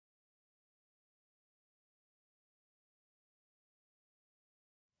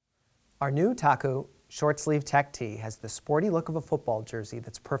Our new Taku short sleeve tech tee has the sporty look of a football jersey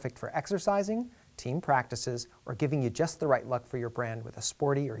that's perfect for exercising, team practices, or giving you just the right look for your brand with a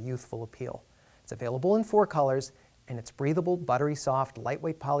sporty or youthful appeal. It's available in 4 colors, and its breathable, buttery soft,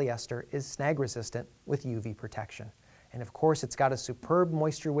 lightweight polyester is snag resistant with UV protection. And of course, it's got a superb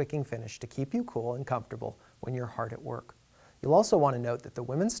moisture wicking finish to keep you cool and comfortable when you're hard at work. You'll also want to note that the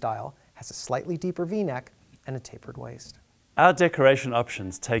women's style has a slightly deeper V-neck and a tapered waist. Our decoration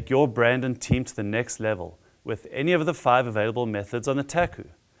options take your brand and team to the next level with any of the 5 available methods on the Taku.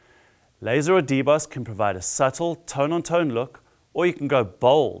 Laser or deboss can provide a subtle tone-on-tone look, or you can go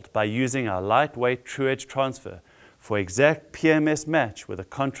bold by using our lightweight true edge transfer for exact PMS match with a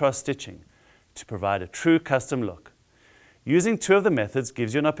contrast stitching to provide a true custom look. Using 2 of the methods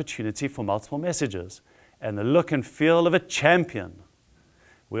gives you an opportunity for multiple messages and the look and feel of a champion.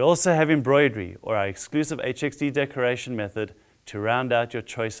 We also have embroidery or our exclusive HXD decoration method to round out your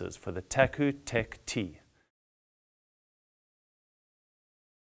choices for the Taku Tech Tee.